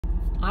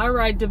All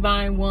right,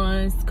 divine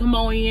ones, come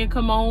on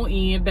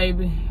in,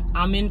 baby.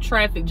 I'm in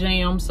traffic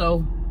jam,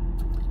 so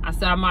I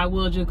said I might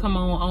well just come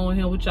on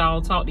here with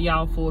y'all, talk to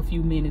y'all for a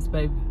few minutes,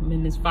 baby. I'm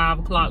in this 5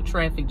 o'clock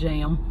traffic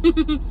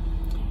jam.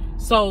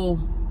 So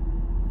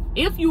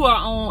if you are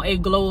on a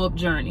glow up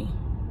journey,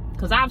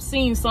 because I've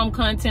seen some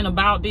content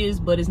about this,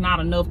 but it's not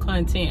enough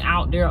content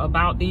out there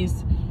about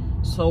this,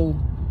 so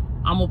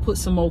I'm gonna put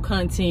some more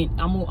content.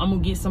 I'm gonna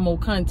get some more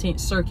content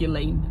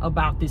circulating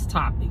about this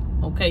topic,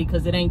 okay?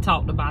 Because it ain't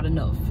talked about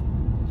enough.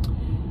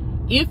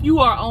 If you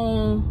are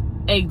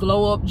on a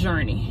glow up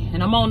journey,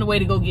 and I'm on the way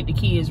to go get the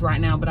kids right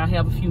now, but I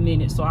have a few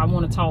minutes, so I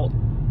want to talk.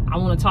 I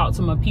want to talk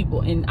to my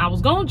people, and I was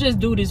gonna just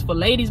do this for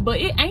ladies,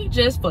 but it ain't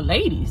just for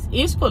ladies.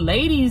 It's for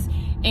ladies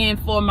and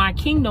for my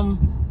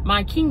kingdom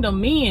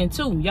men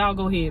too. Y'all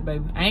go ahead,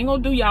 baby. I ain't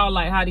gonna do y'all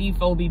like how these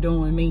folk be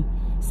doing me.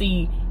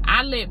 See,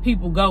 I let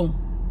people go.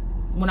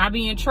 When I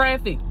be in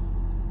traffic,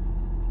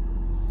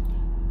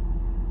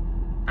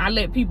 I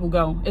let people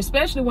go,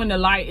 especially when the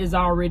light is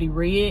already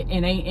red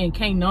and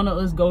can't none of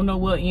us go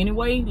nowhere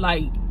anyway.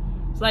 Like,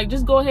 it's like,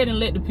 just go ahead and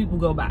let the people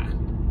go by.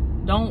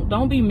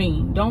 Don't be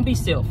mean. Don't be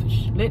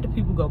selfish. Let the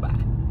people go by.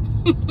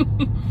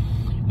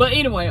 But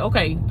anyway,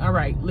 okay, all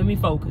right, let me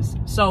focus.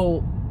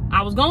 So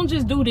I was gonna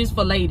just do this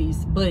for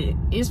ladies, but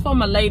it's for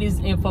my ladies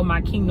and for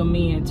my kingdom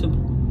men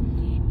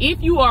too.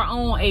 If you are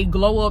on a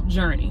glow up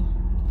journey,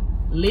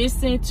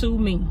 listen to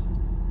me.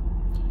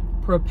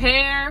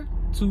 Prepare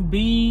to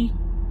be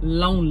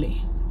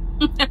lonely.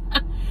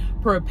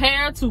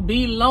 Prepare to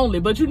be lonely.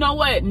 But you know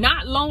what?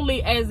 Not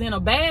lonely as in a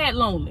bad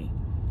lonely.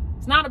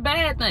 It's not a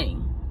bad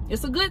thing.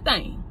 It's a good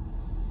thing.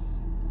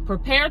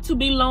 Prepare to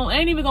be lonely. I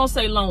ain't even gonna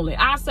say lonely.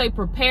 I say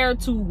prepare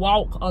to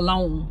walk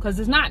alone. Because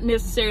it's not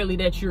necessarily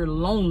that you're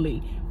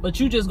lonely, but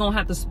you just gonna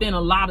have to spend a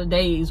lot of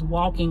days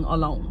walking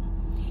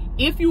alone.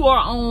 If you are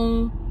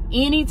on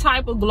any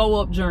type of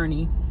glow up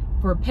journey,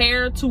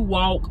 prepare to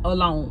walk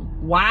alone.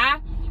 Why?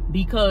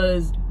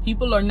 Because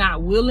people are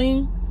not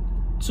willing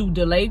to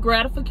delay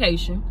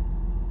gratification.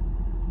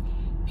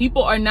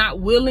 People are not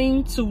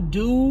willing to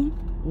do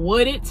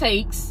what it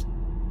takes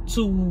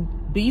to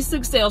be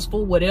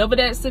successful, whatever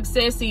that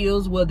success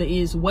is, whether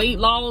it's weight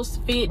loss,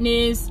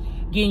 fitness,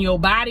 getting your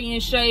body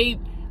in shape,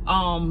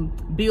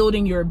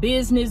 building your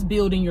business,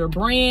 building your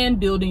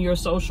brand, building your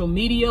social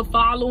media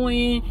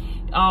following,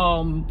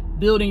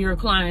 building your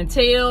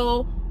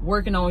clientele,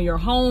 working on your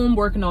home,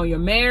 working on your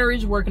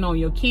marriage, working on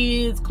your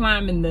kids,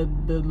 climbing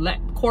the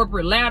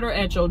corporate ladder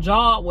at your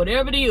job,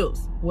 whatever it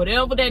is,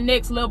 whatever that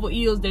next level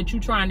is that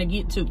you're trying to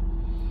get to.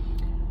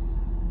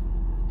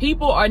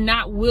 People are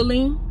not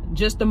willing,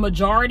 just the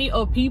majority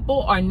of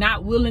people are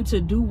not willing to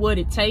do what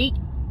it takes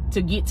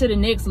to get to the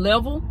next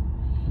level.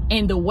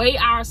 And the way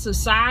our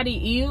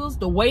society is,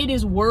 the way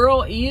this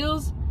world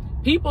is,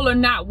 people are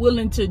not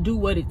willing to do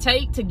what it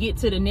takes to get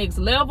to the next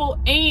level,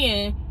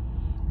 and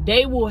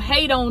they will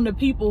hate on the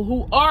people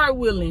who are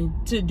willing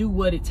to do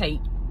what it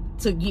takes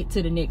to get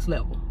to the next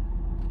level.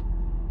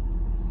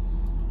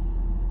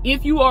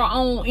 If you are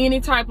on any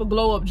type of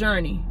glow up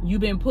journey,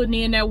 you've been putting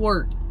in that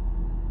work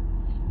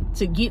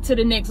to get to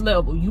the next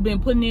level. You've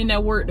been putting in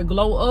that work to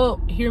glow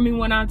up. Hear me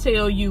when I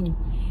tell you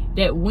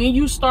that when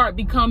you start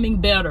becoming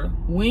better,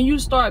 when you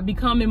start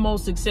becoming more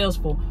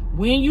successful,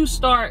 when you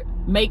start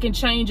making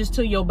changes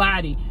to your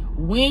body,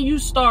 when you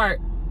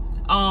start,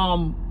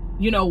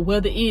 you know,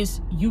 whether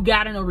it's you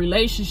got in a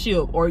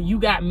relationship or you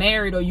got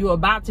married or you're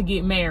about to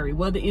get married,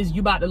 whether it's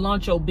you about to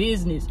launch your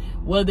business,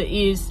 whether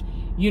it's,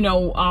 you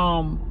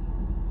know,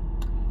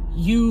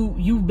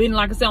 you've been,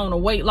 like I said, on a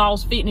weight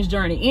loss fitness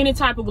journey, any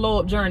type of glow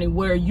up journey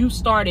where you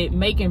started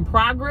making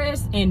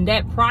progress and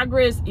that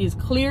progress is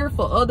clear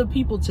for other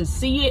people to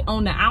see it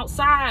on the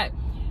outside,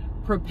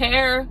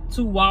 prepare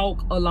to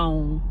walk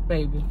alone,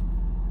 baby.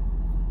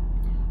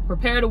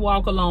 Prepare to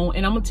walk alone.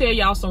 And I'm gonna tell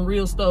y'all some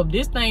real stuff.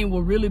 This thing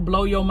will really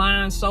blow your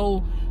mind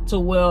so to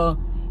where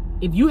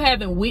if you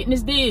haven't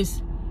witnessed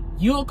this,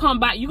 you'll come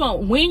back.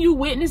 When you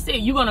witness it,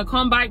 you're gonna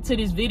come back to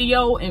this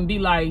video and be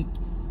like,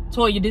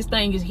 Toya, this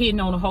thing is hitting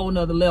on a whole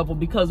nother level.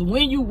 Because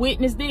when you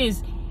witness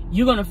this,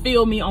 you're gonna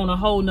feel me on a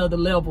whole nother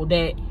level,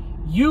 that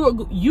you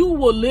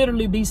will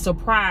literally be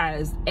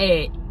surprised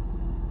at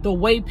the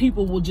way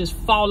people will just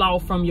fall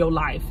off from your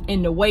life,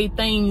 and the way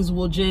things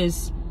will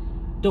just,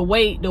 the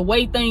way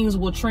things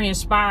will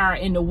transpire,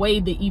 and the way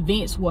the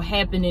events will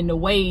happen, and the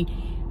way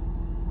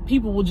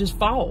people will just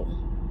fall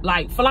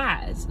like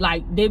flies.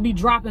 Like they'll be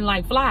dropping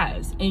like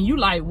flies, and you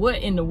like, what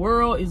in the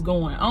world is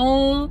going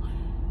on?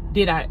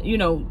 Did I, you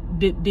know,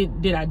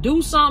 did I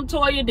do something,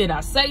 Toya? Did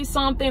I say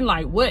something?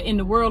 Like, what in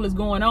the world is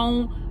going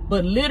on?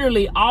 But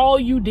literally all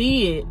you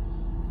did,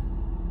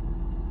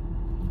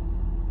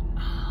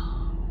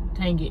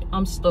 dang it,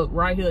 I'm stuck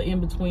right here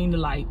in between the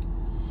light.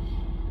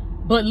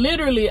 But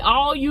literally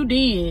all you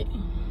did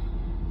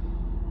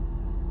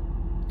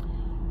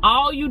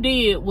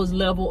was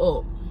level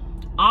up.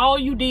 All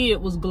you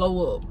did was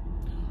glow up.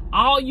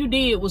 All you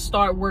did was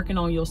start working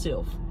on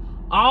yourself.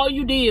 All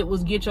you did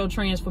was get your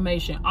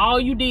transformation. All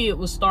you did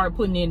was start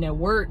putting in that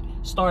work,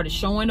 started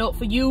showing up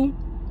for you.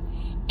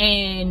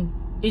 And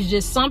It's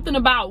just something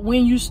about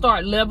when you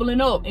start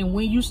leveling up and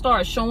when you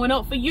start showing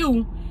up for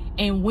you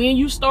and when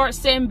you start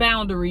setting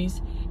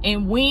boundaries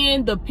and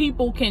when the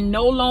people can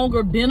no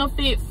longer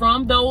benefit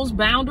from those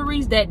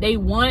boundaries that they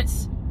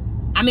once,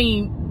 I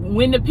mean,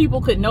 when the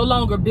people could no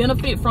longer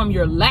benefit from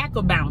your lack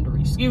of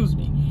boundaries, excuse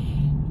me.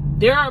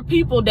 There are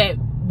people that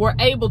were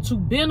able to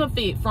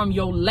benefit from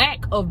your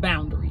lack of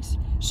boundaries.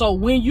 So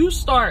when you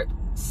start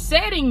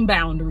setting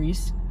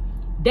boundaries,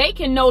 they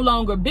can no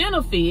longer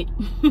benefit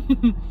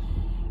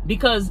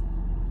because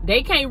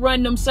they can't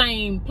run them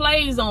same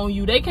plays on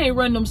you. They can't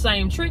run them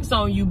same tricks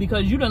on you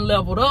because you done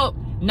leveled up,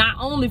 not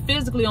only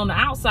physically on the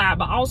outside,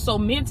 but also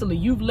mentally.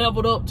 You've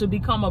leveled up to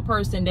become a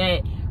person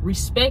that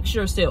respects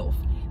yourself,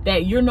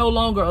 that you're no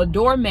longer a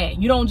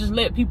doormat. You don't just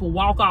let people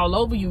walk all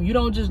over you. You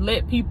don't just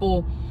let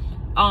people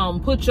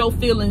put your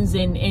feelings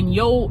and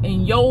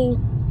your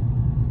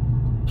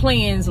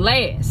plans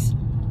last,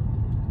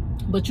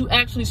 but you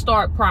actually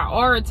start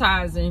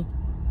prioritizing.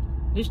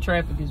 This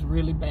traffic is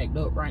really backed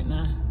up right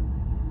now,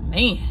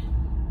 man.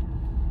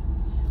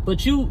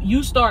 But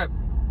you start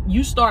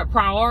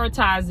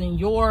prioritizing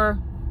your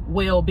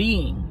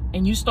well-being,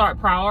 and you start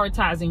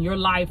prioritizing your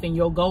life and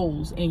your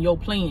goals and your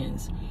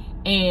plans,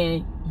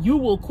 and you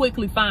will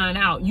quickly find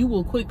out, you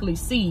will quickly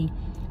see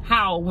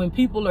how when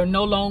people are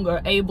no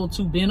longer able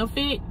to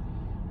benefit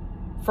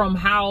from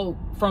how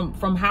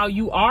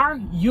you are,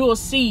 you'll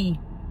see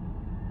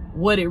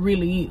what it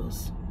really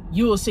is.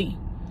 You will see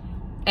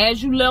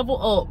as you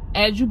level up,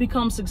 as you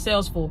become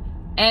successful,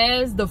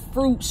 as the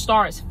fruit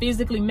starts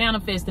physically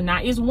manifesting.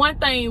 Now, it's one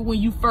thing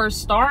when you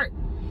first start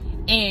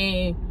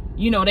and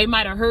you know they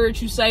might have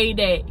heard you say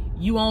that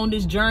you on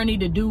this journey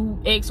to do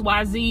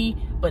XYZ,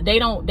 but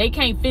they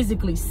can't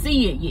physically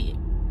see it yet.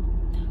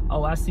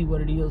 Oh, I see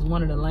what it is.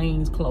 One of the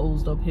lanes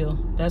closed up here.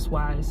 That's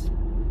why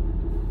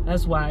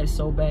it's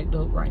so backed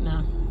up right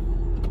now.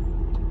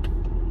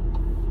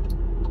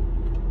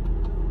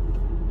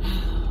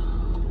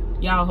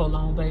 Y'all hold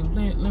on, baby.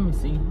 Let me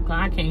see.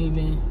 I can't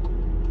even.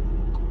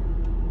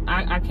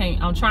 I can't.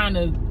 I'm trying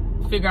to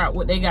figure out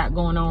what they got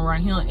going on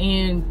right here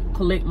and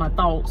collect my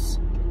thoughts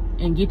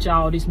and get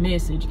y'all this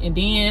message. And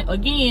then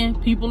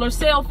again, people are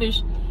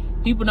selfish.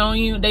 People don't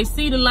even. They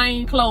see the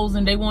lane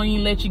closing, they won't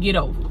even let you get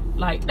over.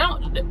 Like,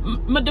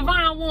 my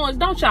divine ones,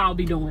 don't y'all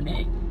be doing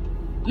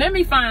that. Let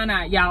me find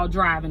out y'all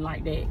driving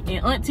like that,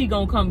 and Auntie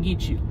gonna come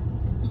get you.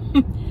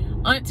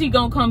 Auntie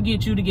gonna come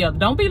get you together.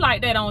 Don't be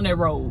like that on that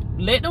road.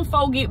 Let them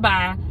folk get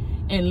by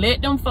and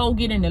let them folk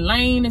get in the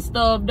lane and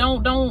stuff.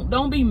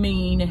 Don't be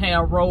mean and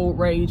have road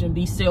rage and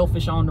be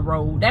selfish on the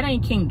road. That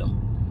ain't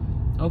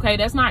kingdom. Okay,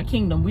 that's not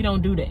kingdom. We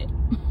don't do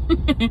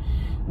that.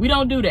 We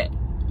don't do that.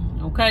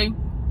 Okay.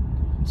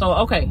 So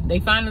okay, they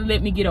finally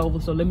let me get over,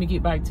 so let me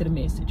get back to the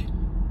message.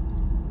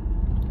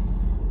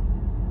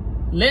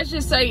 Let's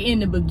just say in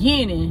the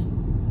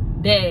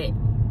beginning that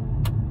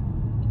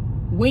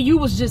when you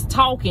was just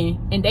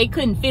talking and they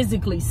couldn't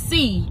physically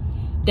see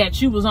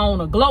that you was on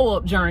a glow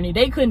up journey,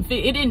 they couldn't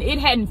it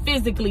hadn't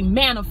physically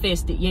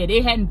manifested yet.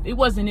 It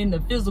wasn't in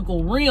the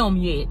physical realm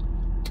yet.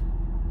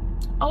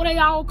 Oh, they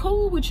all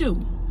cool with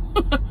you.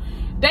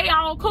 They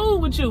all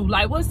cool with you.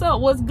 Like, what's up?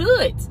 What's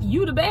good?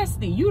 You the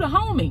bestie. You the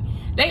homie.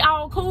 They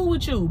all cool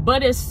with you.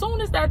 But as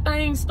soon as that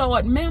thing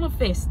start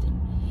manifesting,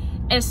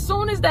 as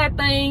soon as that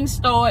thing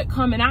start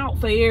coming out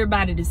for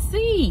everybody to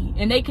see,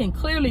 and they can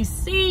clearly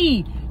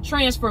see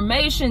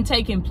transformation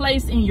taking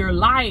place in your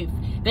life,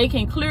 they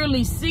can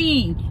clearly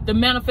see the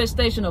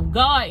manifestation of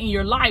God in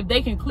your life,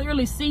 they can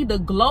clearly see the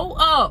glow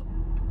up,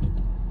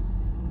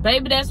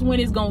 baby, that's when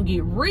it's gonna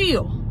get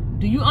real.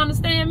 Do you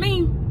understand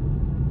me?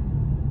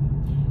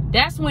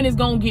 That's when it's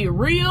gonna get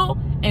real,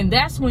 and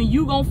that's when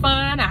you gonna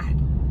find out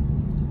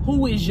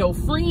who is your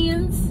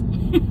friends.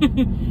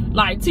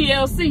 Like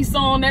TLC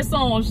song, that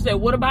song, she said,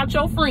 what about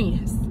your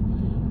friends?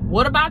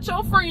 What about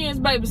your friends,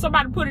 baby?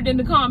 Somebody put it in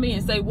the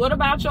comments. Say, what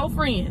about your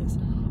friends?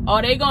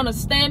 Are they gonna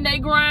stand their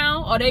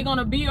ground? Are they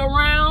gonna be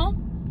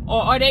around?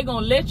 Or are they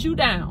gonna let you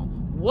down?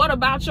 What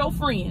about your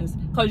friends?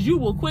 Because you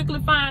will quickly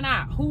find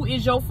out who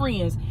is your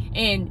friends.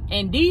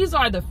 And these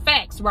are the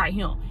facts right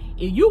here.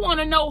 If you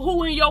want to know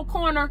who in your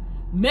corner,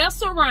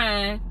 mess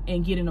around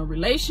and get in a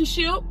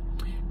relationship.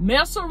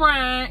 Mess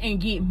around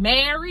and get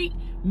married.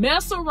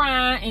 Mess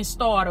around and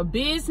start a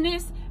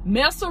business.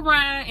 Mess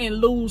around and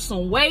lose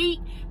some weight.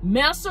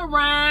 Mess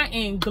around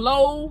and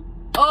glow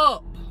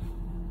up.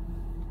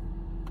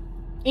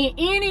 In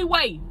any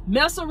way,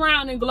 mess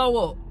around and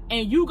glow up.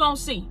 And you gonna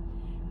see.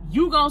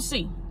 You gonna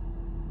see.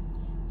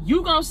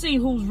 You gonna see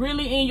who's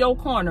really in your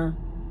corner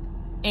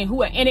and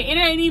who. And it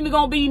ain't even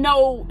gonna be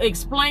no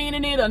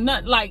explaining it or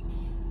nothing. Like,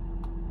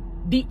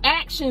 the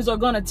actions are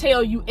gonna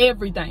tell you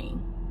everything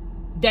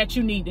that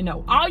you need to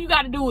know. All you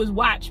got to do is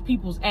watch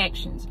people's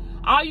actions.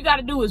 All you got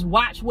to do is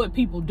watch what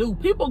people do.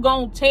 People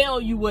gonna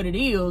tell you what it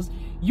is.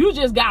 You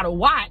just got to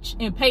watch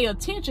and pay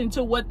attention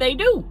to what they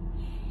do.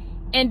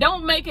 And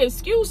don't make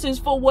excuses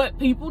for what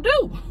people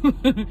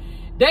do.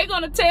 They're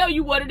gonna tell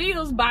you what it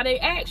is by their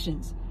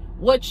actions.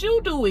 What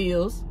you do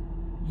is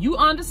you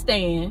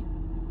understand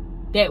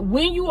that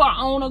when you are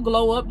on a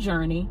glow up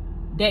journey,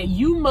 that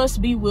you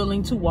must be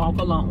willing to walk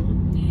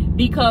alone,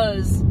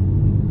 because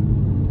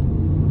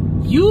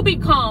you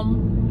become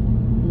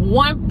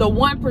the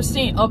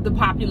 1% of the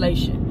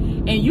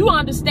population, and you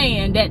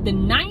understand that the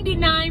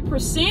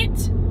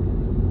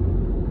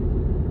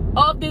 99%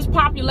 of this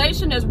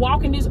population that's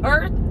walking this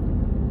earth,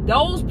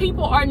 those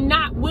people are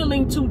not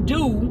willing to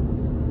do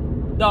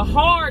the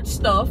hard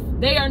stuff.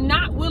 They are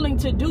not willing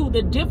to do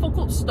the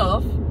difficult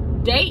stuff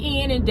day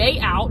in and day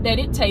out that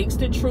it takes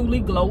to truly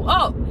glow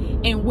up.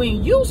 And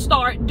when you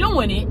start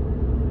doing it,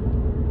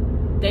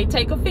 they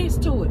take offense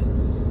to it.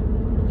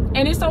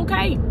 And it's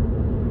okay.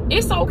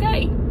 It's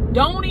okay.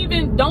 Don't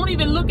even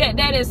look at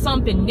that as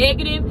something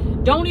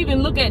negative. Don't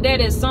even look at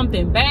that as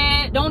something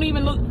bad. Don't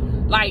even look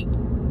like,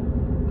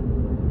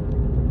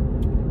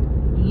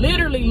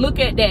 literally look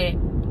at that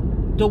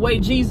the way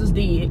Jesus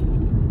did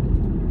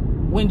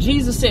when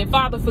Jesus said,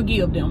 Father,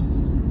 forgive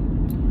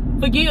them.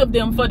 Forgive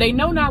them, for they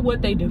know not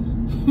what they do.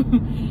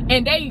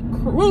 And they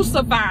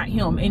crucified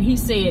him, and he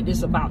said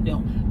this about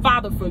them: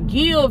 Father,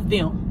 forgive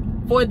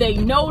them, for they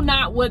know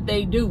not what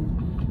they do.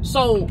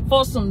 So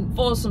for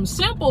some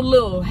simple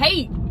little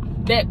hate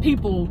that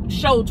people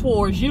show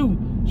towards you,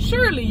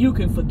 surely you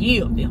can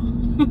forgive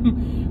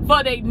them.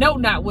 For they know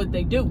not what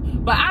they do.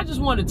 But I just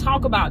want to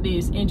talk about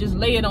this and just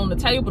lay it on the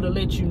table to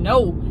let you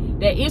know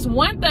that it's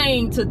one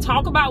thing to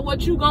talk about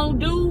what you gonna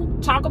do,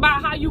 talk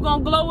about how you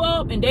gonna glow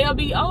up, and they'll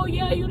be, oh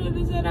yeah, you know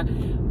this and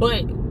that.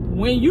 But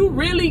when you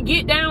really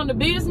get down to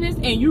business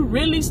and you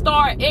really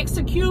start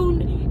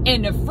executing,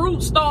 and the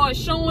fruit starts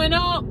showing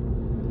up,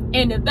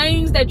 and the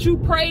things that you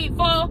prayed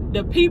for,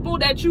 the people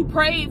that you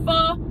prayed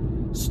for,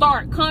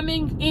 start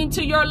coming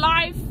into your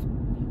life,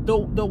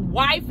 the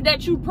wife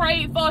that you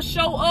prayed for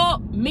show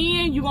up,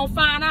 men, you're gonna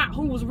find out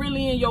who was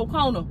really in your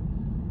corner.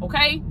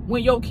 Okay?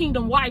 When your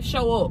kingdom wife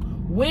show up.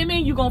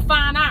 Women, you're gonna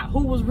find out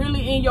who was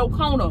really in your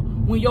corner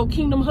when your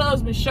kingdom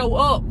husband show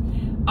up.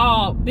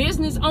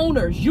 Business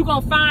owners, you're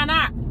gonna find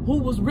out who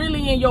was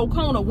really in your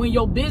corner when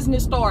your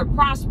business start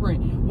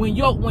prospering, when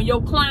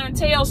your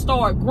clientele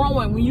start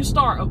growing, when you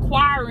start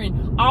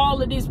acquiring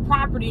all of this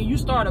property, and you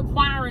start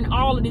acquiring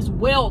all of this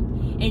wealth,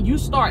 and you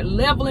start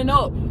leveling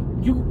up.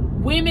 You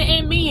women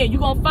and men, you're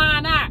gonna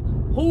find out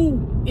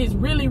who is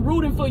really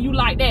rooting for you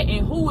like that,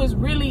 and who is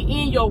really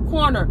in your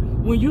corner.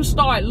 When you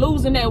start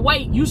losing that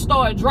weight, you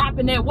start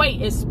dropping that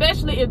weight,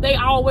 especially if they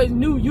always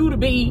knew you to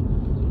be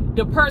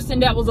the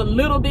person that was a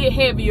little bit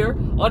heavier,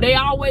 or they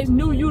always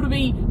knew you to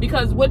be,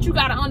 because what you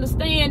got to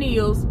understand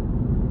is,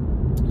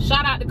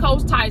 shout out to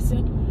Coach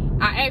Tyson.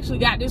 I actually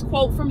got this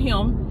quote from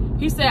him.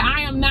 He said,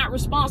 I am not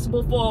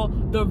responsible for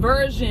the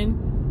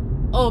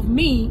version of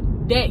me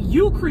that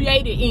you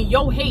created in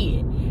your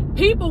head.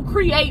 People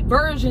create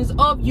versions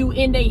of you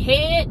in their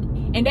head,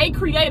 and they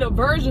create a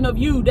version of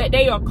you that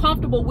they are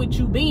comfortable with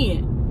you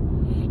being.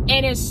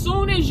 And as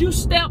soon as you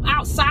step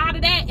outside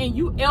of that and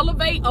you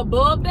elevate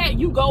above that,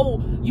 you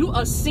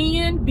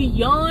ascend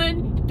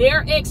beyond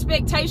their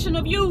expectation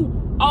of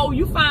you, oh,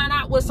 you find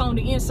out what's on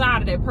the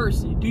inside of that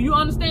person. Do you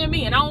understand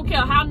me? And I don't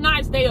care how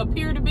nice they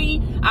appear to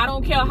be. I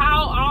don't care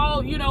how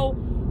all,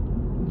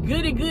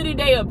 goody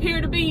they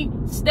appear to be.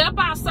 Step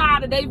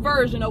outside of their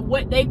version of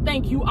what they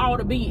think you ought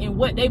to be and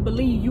what they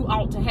believe you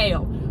ought to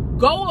have.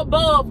 Go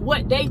above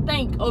what they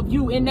think of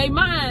you in their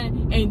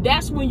mind, and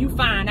that's when you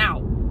find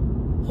out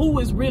who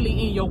is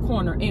really in your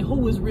corner and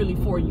who is really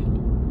for you.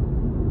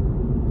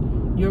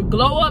 Your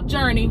glow up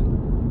journey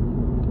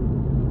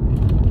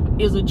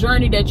is a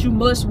journey that you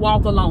must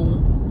walk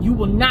alone. You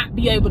will not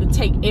be able to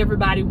take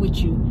everybody with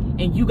you,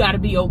 and you got to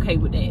be okay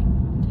with that.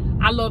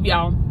 I love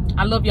y'all.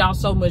 I love y'all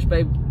so much,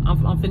 baby.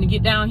 I'm finna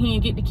get down here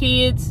and get the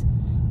kids.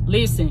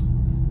 Listen,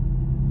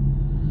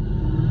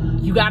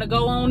 you got to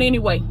go on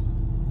anyway.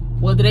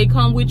 Whether they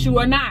come with you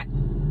or not,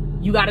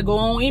 you got to go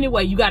on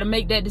anyway. You got to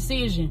make that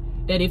decision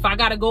that if I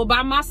got to go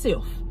by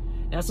myself,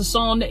 that's a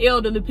song the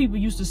elderly people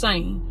used to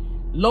sing.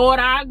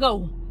 Lord, I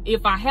go.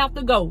 If I have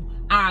to go,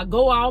 I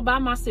go all by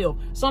myself.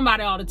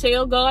 Somebody ought to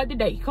tell God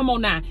today, come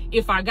on now,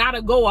 if I got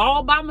to go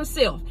all by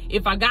myself,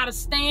 if I got to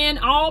stand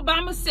all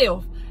by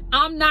myself,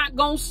 I'm not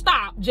going to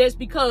stop just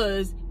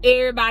because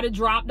everybody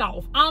dropped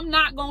off. I'm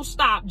not going to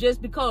stop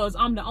just because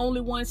I'm the only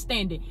one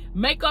standing.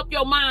 Make up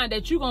your mind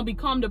that you're going to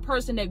become the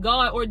person that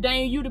God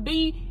ordained you to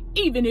be,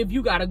 even if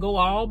you got to go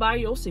all by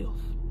yourself.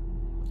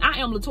 I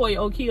am Latoya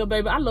O'Keel,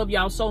 baby. I love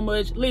y'all so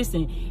much.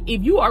 Listen,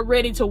 if you are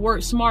ready to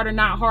work smarter,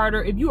 not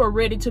harder, if you are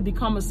ready to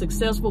become a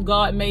successful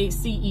God-made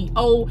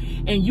CEO,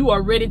 and you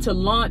are ready to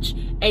launch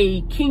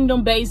a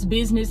kingdom-based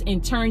business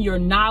and turn your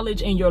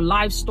knowledge and your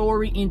life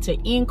story into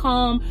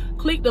income,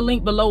 click the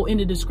link below in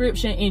the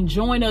description and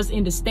join us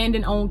in the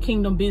Standing On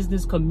Kingdom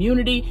Business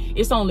community.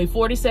 It's only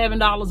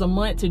 $47 a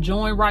month to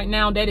join right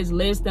now. That is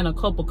less than a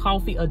cup of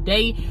coffee a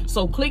day.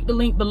 So click the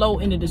link below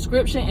in the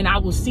description, and I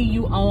will see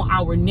you on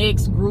our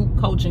next group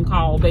coaching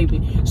call,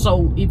 baby.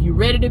 So if you're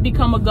ready to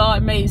become a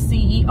God-made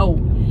CEO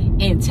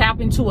and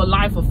tap into a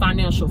life of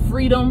financial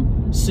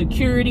freedom,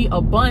 security,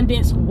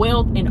 abundance,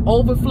 wealth, and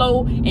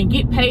overflow, and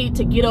get paid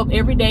to get up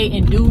every day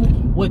and do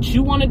what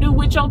you want to do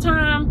with your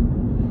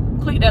time,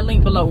 click that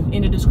link below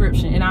in the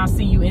description, and I'll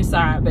see you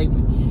inside, baby.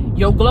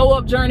 Your glow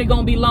up journey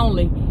gonna be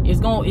lonely. It's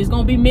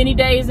gonna be many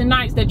days and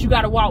nights that you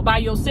gotta walk by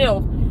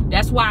yourself.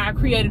 That's why I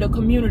created a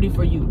community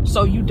for you,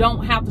 so you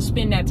don't have to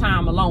spend that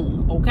time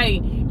alone, okay?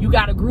 You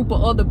got a group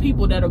of other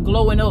people that are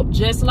glowing up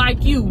just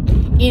like you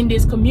in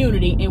this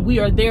community, and we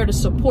are there to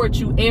support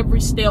you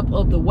every step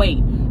of the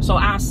way. So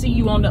I'll see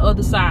you on the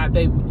other side,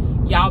 baby.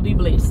 Y'all be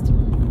blessed.